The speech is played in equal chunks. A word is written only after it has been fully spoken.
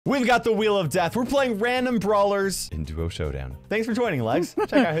We've got the Wheel of Death. We're playing Random Brawlers in Duo Showdown. Thanks for joining, Lex.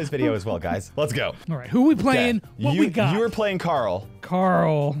 Check out his video as well, guys. Let's go. All right, who are we playing? Okay. What we got? You were playing Carl.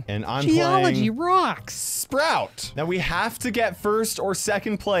 And I'm Geology playing rocks. Sprout. Now we have to get first or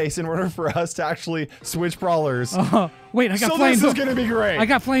second place in order for us to actually switch brawlers. Wait, I got so flying this hook. is gonna be great. I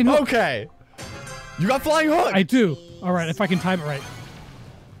got flying hook. Okay. You got flying hook. I do. All right, if I can time it right.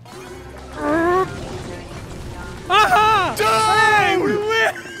 Aha! Dang! Hey, we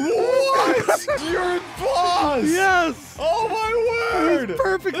win! What? You're a boss! Yes! Oh my word! It was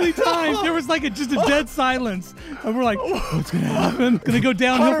perfectly timed. There was like just a dead silence, and we're like, "What's gonna happen? Gonna go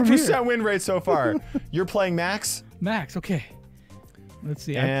downhill from here." 100% win rate so far. You're playing Max. Max, okay. Let's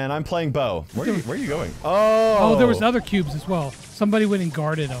see. And I'm playing Bo. Where are you going? Oh. Oh, there was other cubes as well. Somebody went and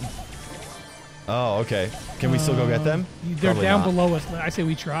guarded them. Oh, okay. Can we still go get them? They're Probably down not. below us. I say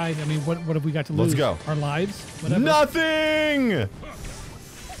we try. I mean, what have we got to lose? Let's go. Our lives? Whatever. Nothing!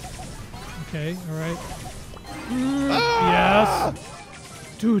 Okay, all right. Yes.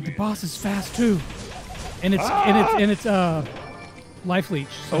 Dude, the boss is fast too. And it's life leach.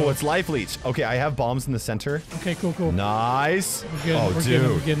 So. Oh, it's life leech. Okay, I have bombs in the center. Okay, cool. Nice. We're getting, Oh, we're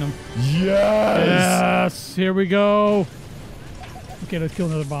dude. getting them. Yes! Yes, here we go. Okay, let's kill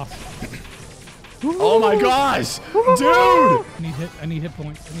another boss. Oh my gosh! Dude! I need hit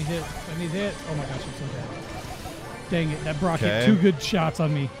points. I need hit. Oh my gosh, I'm so dead. Dang it, that Brock hit 2 good shots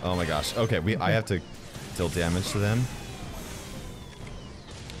on me. Oh my gosh. Okay, I have to deal damage to them.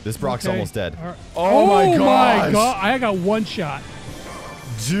 This Brock's almost dead. Right. Oh my gosh! My god, I got 1 shot.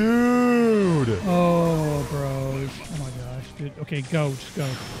 Dude! Oh, bros. Oh my gosh, dude. Okay, go. Just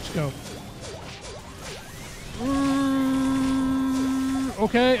go.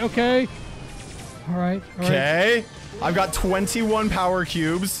 Okay. All right. Okay. I've got 21 power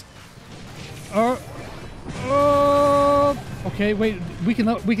cubes. Okay, wait. We can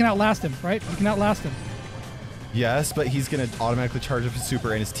outlast him, right? We can outlast him. Yes, but he's gonna automatically charge up his super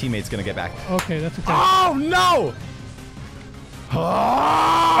and his teammate's gonna get back. Okay, that's okay. Oh no!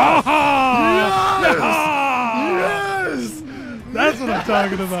 Yes! That's what I'm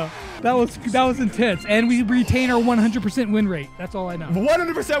talking about. That was intense, and we retain our 100% win rate. That's all I know.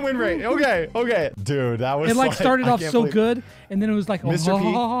 100% win rate. Okay. Dude, that was. It started off so good, and then it was like, Mr. P.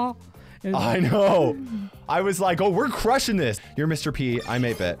 I know. I was like, oh, we're crushing this. You're Mr. P. I'm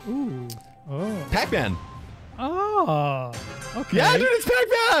 8-bit. Ooh. Oh. Pac-Man. Oh. Okay. Yeah, dude, it's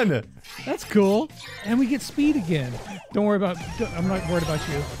Pac-Man. That's cool. And we get speed again. Don't worry about. I'm not worried about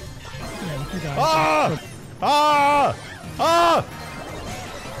you. Yeah, you die.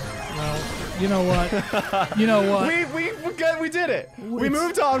 Well, you know what? We did it. We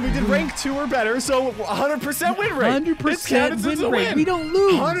moved on. We did rank 2 or better, so 100% win rate. 100% win rate. We don't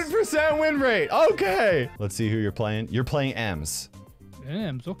lose. 100% win rate. Okay. Let's see who you're playing. You're playing Ems.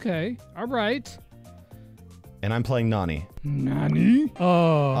 Ems, okay. All right. And I'm playing Nani. Nani?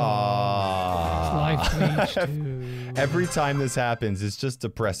 Oh. Aww. Life leech, dude. Every time this happens, it's just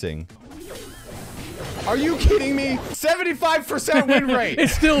depressing. Are you kidding me? 75% win rate.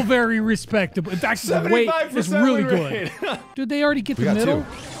 It's still very respectable. In fact, the weight is really good. Dude, they already get the middle?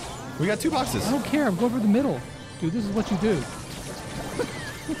 We got 2 boxes. I don't care. I'm going for the middle. Dude, this is what you do.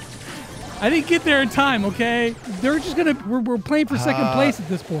 I didn't get there in time, okay? They're just gonna. We're playing for second place at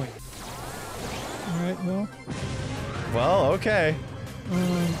this point. All right, well. Well, okay.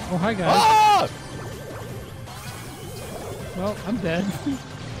 Oh, hi, guys. Ah! Well, I'm dead.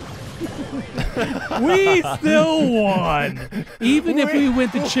 We still won, even if we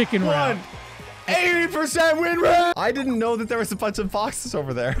went the chicken route. 80% win rate. I didn't know that there was a bunch of boxes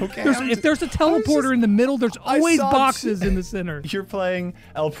over there. Okay. If there's a teleporter in the middle, there's always boxes in the center. You're playing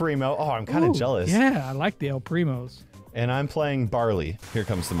El Primo. Oh, I'm kind of jealous. Yeah, I like the El Primos. And I'm playing Barley. Here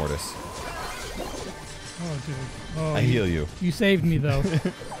comes the Mortis. Oh, dude. Oh, I heal you. You saved me though.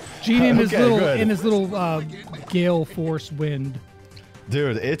 Gene in his little gale force wind.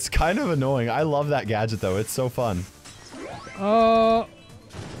 Dude, it's kind of annoying. I love that gadget though. It's so fun. Oh,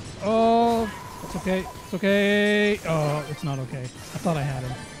 it's okay. It's okay. Oh, it's not okay. I thought I had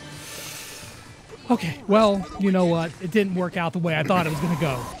him. Okay, well, you know what? It didn't work out the way I thought it was gonna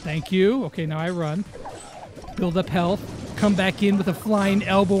go. Thank you. Okay, now I run. Build up health. Come back in with a flying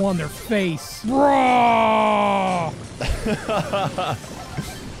elbow on their face. Raw!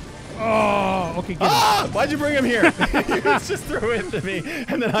 Oh, okay, get him. Why'd you bring him here? You just threw it into me,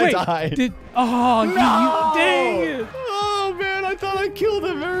 and then I died. No! Dang it! Oh, man, I thought I killed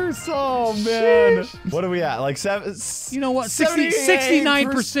him first. Oh, man. Sheesh. What are we at? Like 7? You know what?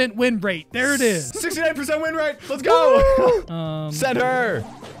 69% win rate. There it is. 69% win rate. Let's go. Center.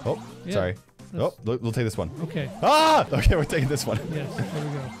 Oh, yeah. sorry. Oh, we'll take this one. Okay. Ah! Okay, we're taking this one. Yes, there we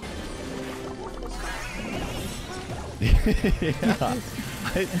go. Yeah,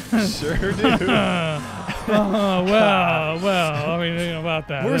 I sure do. Well, I mean, you know about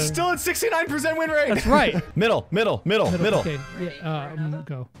that. We're still at 69% win rate. That's right. Middle. Okay, yeah,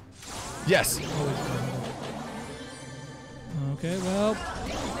 go. Yes. Always go. Okay, well,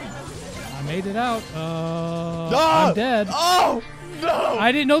 I made it out. I'm dead. Oh, no.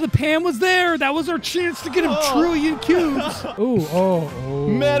 I didn't know the Pam was there. That was our chance to get a trillion cubes. Ooh, oh.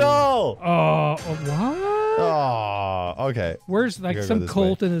 Middle. What? Oh, okay. Where's like Gotta go some this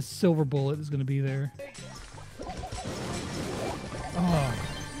Colt way. and a silver bullet is gonna be there.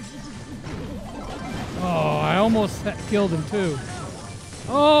 Oh, I almost killed him too.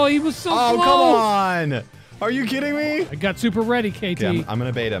 Oh, he was so close. Oh, come on. Are you kidding me? I got super ready, KT. Okay, I'm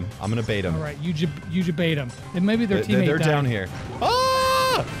gonna bait him. I'm gonna bait him. All right, you bait him. And maybe their teammate They're died. down here.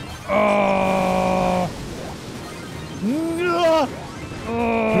 Ah! Oh.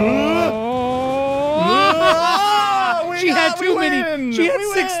 She had too many. She had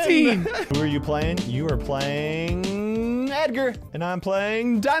 16. Who are you playing? You are playing Edgar, and I'm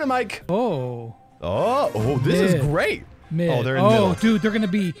playing Dynamite. Oh. Oh, this is great. Mid. Oh, they're in the middle. Dude, we're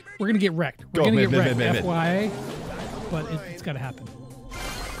gonna get wrecked. We're Go, gonna mid, get wrecked. mid. FYI. But it's gotta happen.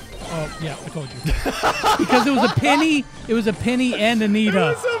 Oh, yeah, I told you. Because it was a penny and Anita.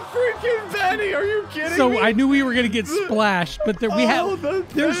 It was a freaking penny. Are you kidding me? So I knew we were gonna get splashed, but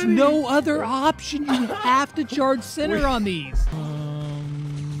there's no other option. You have to charge center on these.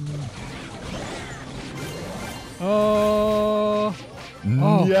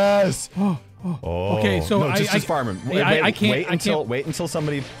 Yes. Oh. Okay, so no, just farm him. I can't. Wait until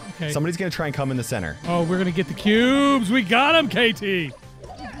somebody's gonna try and come in the center. Oh, we're gonna get the cubes. We got him, KT.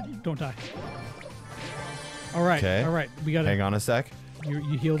 Don't die. All right. Okay. All right. We got to hang on a sec. You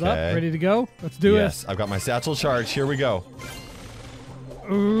healed up, ready to go? Let's do it. Yes, I've got my satchel charged. Here we go.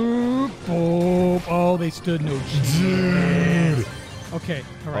 Ooh, boom. Oh, they stood no chance. Okay.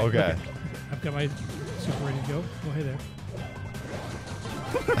 All right. Okay. I've got my super ready to go. Go ahead there.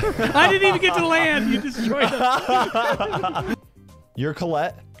 I didn't even get to land. You destroyed us. You're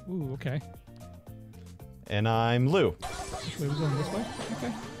Colette. Ooh, okay. And I'm Lou. Which way? We're going this way?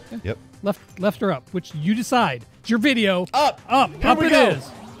 Okay. Yep. Left or up? Which you decide. It's your video. Up. Up. Here Up we it go. is.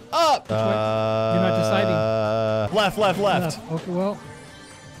 Up. You're not deciding. Left. Okay, well.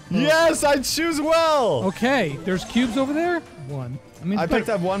 Yes, I choose well. Okay, there's cubes over there. One. I mean, I picked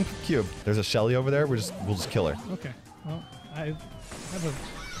up one cube. There's a Shelly over there. We'll just kill her. Okay. Well, I have a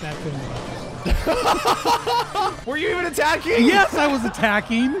bad feeling about this. Were you even attacking? Yes, I was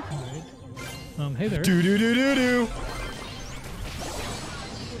attacking. All right. Hey there. Do.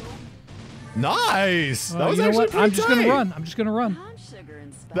 Nice. That was actually pretty I'm just tight. gonna run. I'm just gonna run.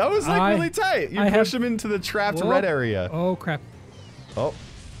 That was like really tight. You push him into the trapped red area. Oh crap. Oh.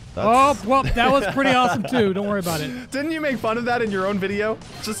 Oh, well, that was pretty awesome too. Don't worry about it. Didn't you make fun of that in your own video?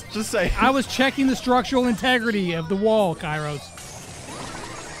 Just say. I was checking the structural integrity of the wall, Kairos.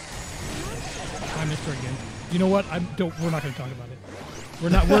 I missed her again. You know what? We're not going to talk about it.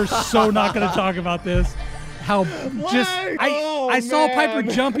 We're so not going to talk about this. How I saw Piper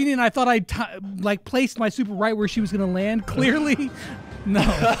jumping and I thought I placed my super right where she was going to land. Clearly, no.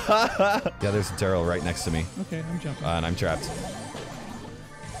 Yeah, there's a Daryl right next to me. Okay, I'm jumping. And I'm trapped.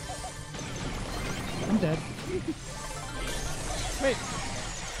 I'm dead. Wait.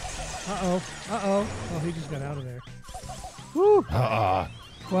 Uh-oh. Oh, he just got out of there. Woo.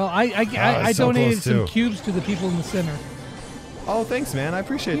 Well, I so donated close, some too. cubes to the people in the center. Oh, thanks, man. I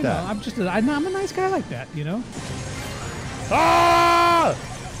appreciate You that. know, I'm a nice guy like that, you know? Ah!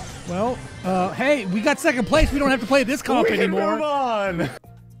 Well, hey, we got second place. We don't have to play this comp anymore. Move on.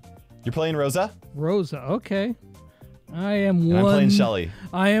 You're playing Rosa? Rosa, okay. I am one. I'm playing Shelly.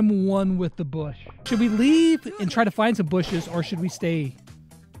 I am one with the bush. Should we leave and try to find some bushes, or should we stay?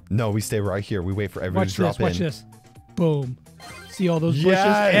 No, we stay right here. We wait for everybody to drop in. Watch this. Boom. See all those bushes?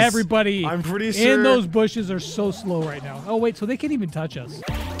 Yes! Everybody I'm pretty sure. in those bushes are so slow right now. Oh, wait, so they can't even touch us.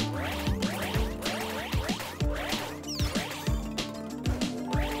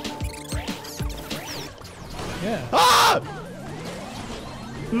 Yeah. Ah!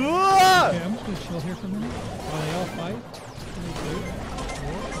 Ah! Okay, I'm just going to chill here for a minute while they all fight.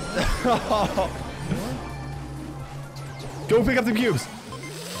 3, 2, 4. Go pick up the cubes.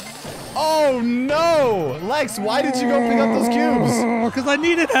 Oh no! Lex, why did you go pick up those cubes? Because I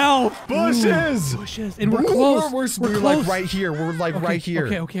needed help. Bushes! Bushes. And we're close. We're close. like right here. We're like right here.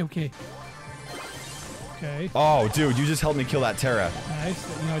 Okay. Oh, dude, you just helped me kill that Terra.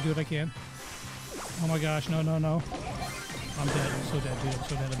 Nice. You know, I do what I can. Oh my gosh, no. I'm dead. I'm so dead, dude.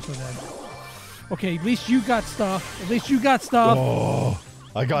 I'm so dead. Okay, at least you got stuff. At least you got stuff. Oh,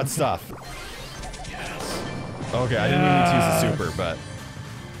 I got stuff. Yes. Okay, I didn't mean to use the super, but...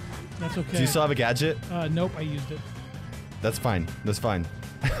 That's okay. Do you still have a gadget? Nope, I used it. That's fine. That's fine.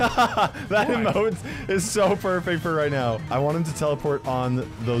 That emote is so perfect for right now. I want him to teleport on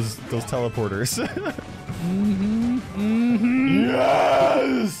those teleporters.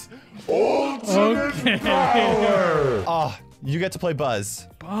 Yes! Ultimate power! Ah, you get to play Buzz.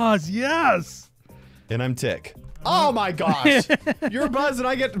 Buzz, yes! And I'm Tick. Oh my gosh! You're Buzz and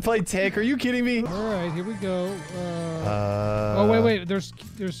I get to play Tick. Are you kidding me? Alright, here we go. Oh, wait. There's,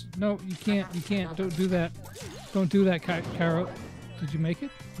 no, you can't. Don't do that. Don't do that, Kairo. Did you make it?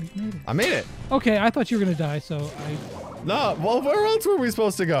 Oh, you made it. I made it. Okay, I thought you were gonna die, so No, well, where else were we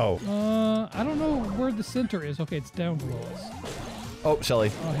supposed to go? I don't know where the center is. Okay, it's down below us. Oh,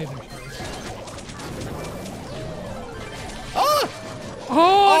 Shelly. Oh, hey there, Shelly. Ah!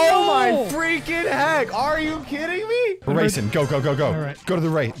 Oh, no! my freaking heck! Are you kidding me? We're racing. Go. All right. Go to the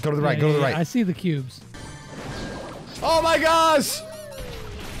right. Go to the right. Go to the right. I see the cubes. Oh my gosh!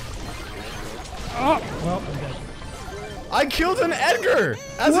 Oh, well, I'm dead. I killed an Edgar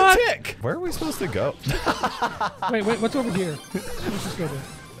as What? a Tick. Where are we supposed to go? Wait, what's over here? Let's just go there.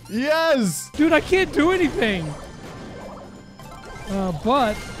 Yes! Dude, I can't do anything.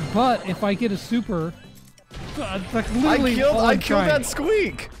 But if I get a super, like literally I killed that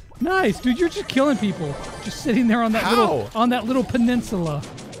squeak. Nice, dude. You're just killing people, just sitting there on that little peninsula.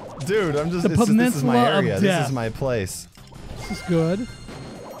 Dude, I'm just. This is my area. of This death. is my place. This is good.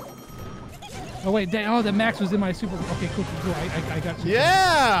 Oh wait, the max was in my super. Okay, cool. I got you.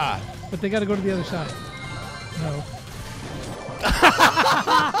 Yeah. But they got to go to the other side. No.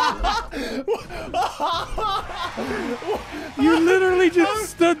 You literally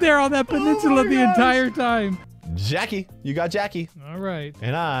just stood there on that peninsula the entire time. Jackie, you got Jackie. All right.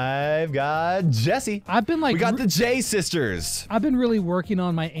 And I've got Jessie. I've been like. We got the J sisters. I've been really working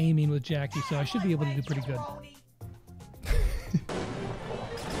on my aiming with Jackie, so I should be able to do pretty good.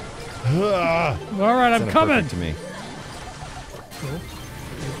 All right, I'm coming. To me. Cool.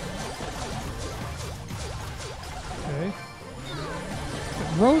 Okay.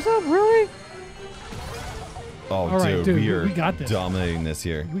 Rosa, really? Oh, all right, dude, we are we got this. Dominating this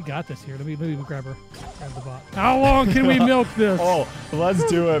here. We got this here. Let me grab her. Grab the bot. How long can we milk this? Oh, let's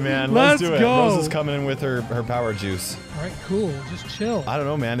do it, man. Let's do it. go. Rosa's coming in with her power juice. All right, cool. Just chill. I don't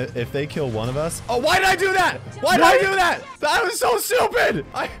know, man. If they kill one of us. Oh, why did I do that? Why did I do that? That was so stupid.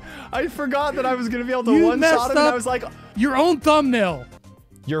 I forgot that I was gonna be able to one-shot him, and I was like, your own thumbnail.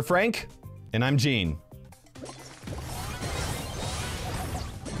 You're Frank, and I'm Gene.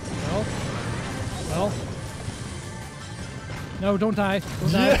 Well. No, don't die.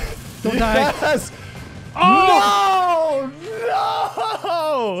 Don't die. Yeah. Don't die. Yes. Oh!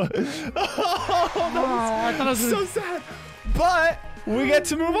 No! I thought it was so sad. But we get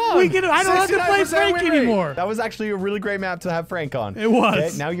to move on. I don't have to play Frank anymore. That was actually a really great map to have Frank on. It was.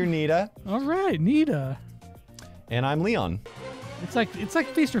 Okay, now you're Nita. All right, Nita. And I'm Leon. It's like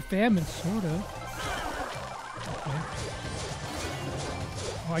Feast or Famine, sort of. Okay.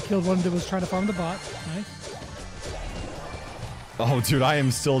 Oh, I killed one that was trying to farm the bot. Nice. Oh, dude, I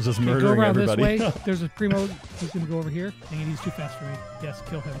am still just Okay, murdering go around everybody. This way. There's a Primo. He's gonna go over here. Dang it, he's too fast for me. Yes,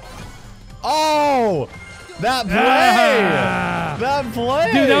 kill him. Oh! That play! Ah! That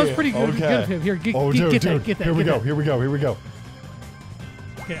play! Dude, that was pretty good. Okay. Good of him. Here, get dude. that. Here we go.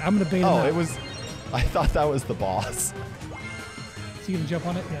 Okay, I'm gonna bait him out. It was... I thought that was the boss. Is he gonna jump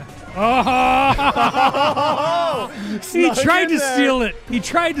on it? Yeah. Oh! He tried to steal it. He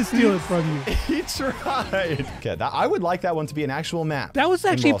tried to steal it from you. He tried. Okay, I would like that one to be an actual map. That was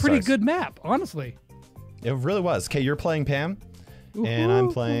actually a pretty good map, honestly. It really was. Okay, you're playing Pam, and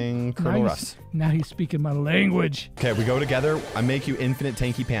I'm playing Colonel Russ. Now he's speaking my language. Okay, we go together. I make you infinite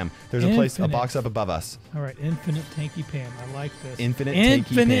tanky Pam. There's a box up above us. All right, infinite tanky Pam. I like this. Infinite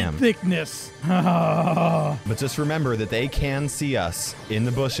tanky Pam. Infinite thickness. But just remember that they can see us in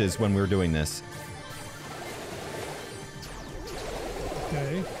the bushes when we're doing this.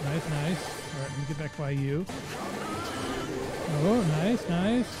 Okay, nice. All right, let me get back by you. Oh, nice.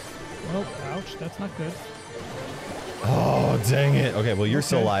 Oh, ouch, that's not good. Oh, dang it. Okay, well, you're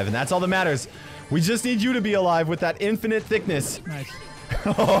still alive, and that's all that matters. We just need you to be alive with that infinite thickness. Nice.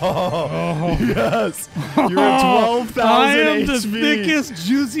 Oh, yes. You're at 12,000 I am HP. the thickest,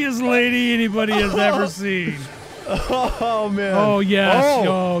 juiciest lady anybody has ever seen. Oh, man. Oh, yes.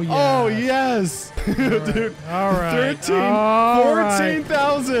 Oh, yes. Oh, yes. Dude. All right.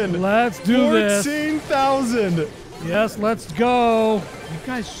 14,000. Let's do this. 14,000. Yes, let's go. You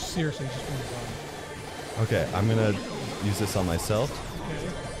guys seriously just want to run. Okay, I'm going to use this on myself.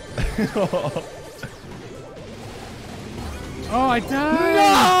 Okay. Oh, I died.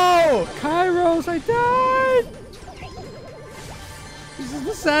 No! Kairos, I died. This is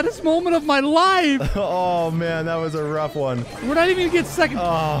the saddest moment of my life. Oh, man, that was a rough one. We're not even gonna get second.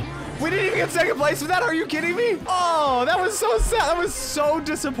 Oh, we didn't even get second place for that. Are you kidding me? Oh, that was so sad. That was so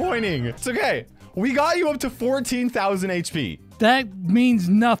disappointing. It's okay. We got you up to 14,000 HP. That means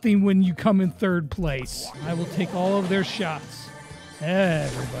nothing when you come in third place. I will take all of their shots.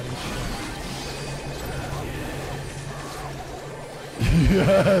 Everybody's shot.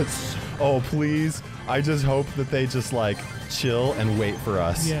 Yes. Oh, please. I just hope that they just like chill and wait for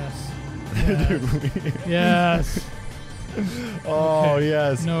us. Yes. Dude, Yes. oh, Okay.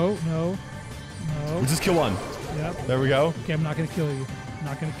 yes. No. We just kill one. Yep. There we go. Okay, I'm not gonna kill you. I'm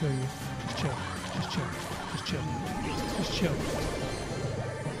not gonna kill you. Just chill. Just chill. Just chill. Just chill.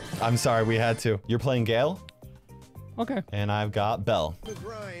 I'm sorry, we had to. You're playing Gale, Okay. and I've got Belle.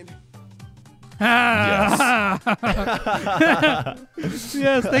 Yes.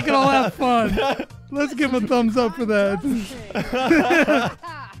 Yes, they can all have fun. Let's give them a thumbs up for that.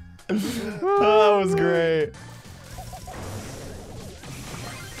 Oh, that was great.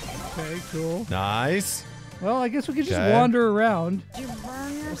 Okay, cool. Nice. Well, I guess we could just Okay. wander around. Did you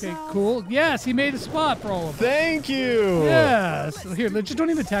burn yourself? Okay, cool. Yes, he made a spot for all of them. Thank you. Yes. Here, just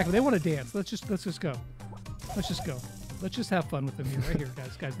don't even attack them. They want to dance. Let's just go. Let's just go. Let's just have fun with them here. Right here,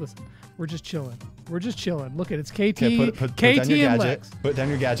 guys. Guys, listen. We're just chilling. We're just chilling. Look at it. It's KT, Okay, put KT down your and gadget. Lex. Put down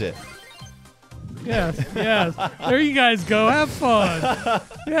your gadget. Yes, yes. There you guys go. Have fun.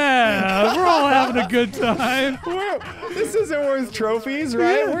 Yeah, we're all having a good time. This isn't worth trophies,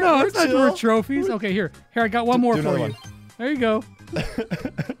 right? Yeah, We're- no, we're it's not chill. worth trophies. Okay, here. I got one more do for another you. one. There you go.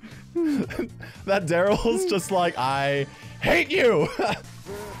 That Daryl's just like, I hate you.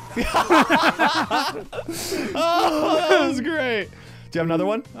 Oh, that was great. Do you have another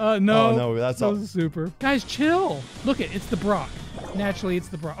one? No. Oh, no, that's that all. was super. Guys, chill. Look it's the Brock. Naturally, it's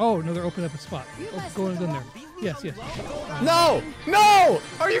the Brock. Oh, no, they're opening up a spot. Oh, go in there. Yes. No! No!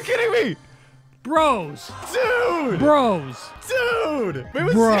 Are you kidding me? Bros. Dude! Bros. Dude! It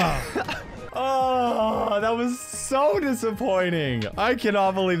was Bruh. Oh, that was so disappointing. I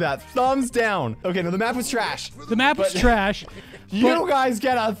cannot believe that. Thumbs down. Okay, no, the map was trash. The map was But- trash. You guys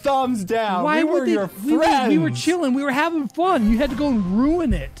get a thumbs down. Why we were would they? your friends. We were chilling. We were having fun. You had to go and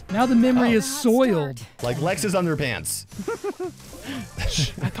ruin it. Now the memory is soiled. Like Lex's underpants.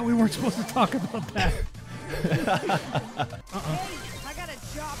 I thought we weren't supposed to talk about that. I got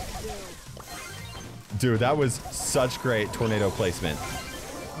a job to do. Dude, that was such great tornado placement.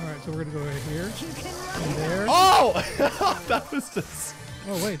 All right, so we're gonna go right here and there. Oh! That was just...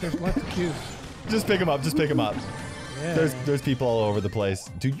 Oh wait, there's lots of cubes. Just pick him up. Just pick him up. Yeah. There's people all over the place.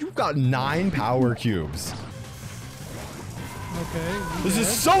 Dude, you've got 9 power cubes. Okay. This is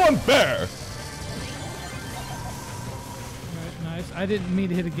good. so unfair. All right, nice. I didn't mean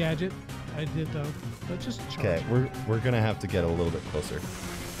to hit a gadget. I did though. But just charge. Okay, we're gonna have to get a little bit closer.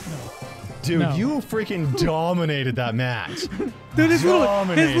 No. Dude, No. you freaking dominated that match. Dude, his little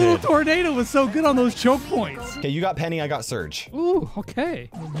Dominated. tornado was so good on those choke points. Okay, you got Penny, I got Surge. Ooh, okay.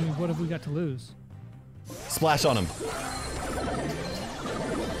 I mean, what have we got to lose? Splash on him.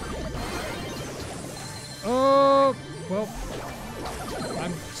 Oh, well,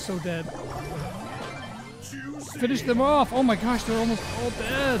 I'm so dead. Finish them off. Oh my gosh, they're almost all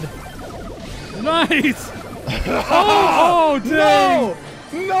dead. Nice. Oh, dang.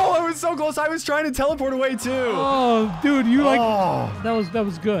 No, I was so close. I was trying to teleport away too. Oh, dude, you like Oh. that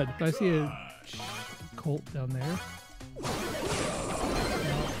was good. I see a Colt down there.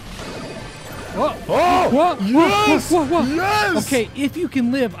 Whoa. Oh! Whoa, Yes! whoa, whoa, whoa. Yes! Okay, if you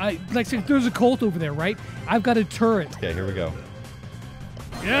can live, like there's a Colt over there, right? I've got a turret. Okay, here we go.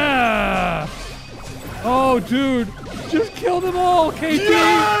 Yeah. Oh, dude, just kill them all, KT.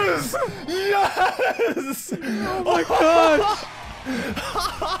 Yes! Yes! Oh my gosh.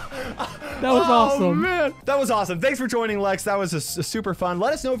 That was Oh, awesome. man. That was awesome. Thanks for joining, Lex. That was a super fun.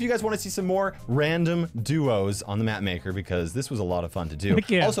 Let us know if you guys want to see some more random duos on the map maker, because this was a lot of fun to do.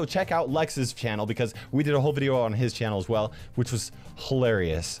 Heck yeah. Also, check out Lex's channel, because we did a whole video on his channel as well, which was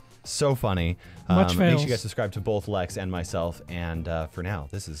hilarious. So funny. Much Make sure fails. you guys subscribe to both Lex and myself. And for now,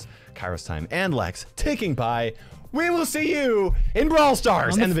 this is KairosTime and Lex ticking by. We will see you in Brawl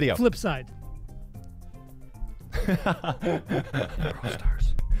Stars. On End the video. Flip side. Brawl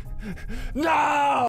Stars. No!